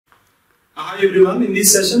Hi everyone, in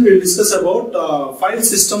this session we will discuss about file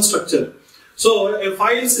system structure. So a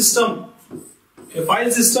file system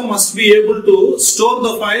must be able to store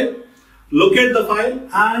the file, locate the file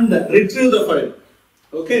and retrieve the file.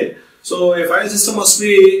 Okay, so a file system must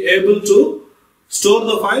be able to store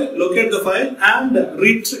the file, locate the file and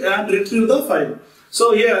retrieve the file.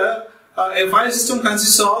 So here a file system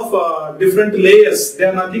consists of different layers. They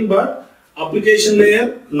are nothing but application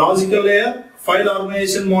layer, logical layer, file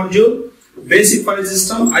organization module, basic file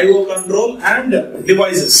system, I/O control and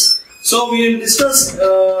devices. So we will discuss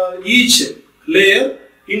each layer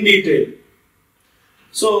in detail.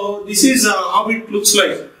 So this is how it looks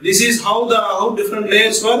like. This is how different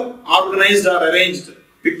layers were organized or arranged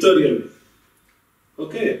pictorially.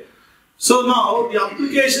 Okay. So now the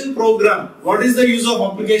application program. What is the use of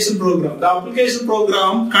application program? The application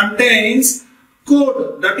program contains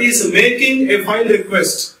code that is making a file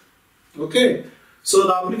request. Okay. So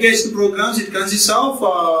the application programs, it consists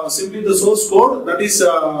of simply the source code that is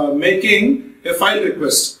making a file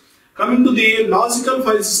request. Coming to the logical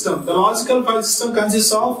file system. The logical file system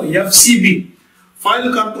consists of FCB,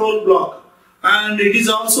 file control block, and it is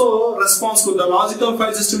also responsible. The logical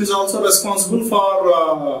file system is also responsible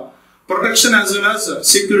for protection as well as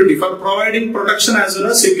security, for providing protection as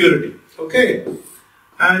well as security. Okay.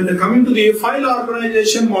 And coming to the file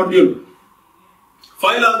organization module.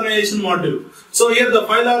 File organization module. So here the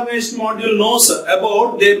file organization module knows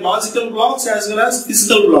about their logical blocks as well as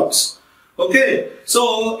physical blocks. Okay.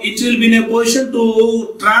 So it will be in a position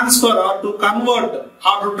to transfer or to convert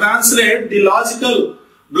or to translate the logical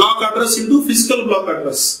block address into physical block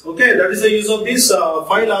address. Okay. That is the use of this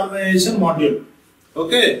file organization module.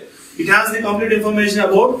 Okay. It has the complete information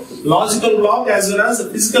about logical block as well as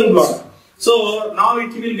physical block. So now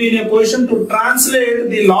it will be in a position to translate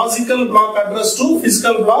the logical block address to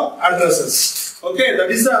physical block addresses. Okay, that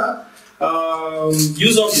is the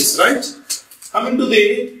use of this, right? Coming to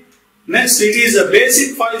the next, it is a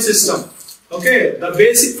basic file system. Okay, the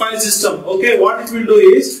basic file system. Okay, what it will do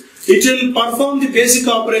is it will perform the basic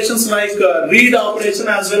operations like read operation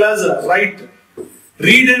as well as write.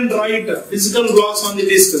 Read and write physical blocks on the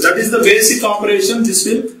disk. That is the basic operation this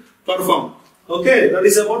will perform. Okay, that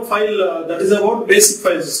is about file. That is about basic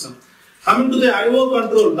file system. Coming to the I/O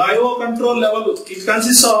control. The I/O control level, it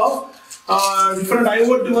consists of different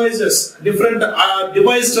I/O devices, different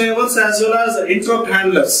device drivers as well as interrupt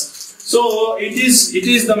handlers. So it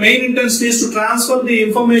is the main intention is to transfer the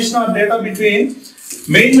information or data between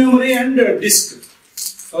main memory and disk.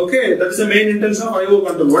 Okay, that is the main intention of I/O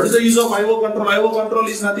control. What is the use of I/O control? I/O control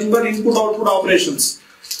is nothing but input-output operations.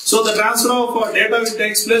 So the transfer of data will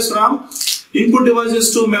takes place from input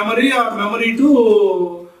devices to memory or memory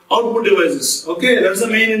to output devices. Okay, that's the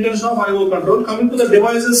main intention of I/O control. Coming to the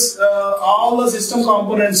devices, all the system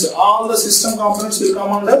components will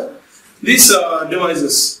come under these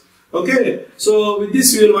devices. Okay, so with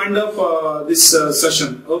this we will wind up this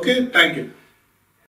session. Okay, thank you.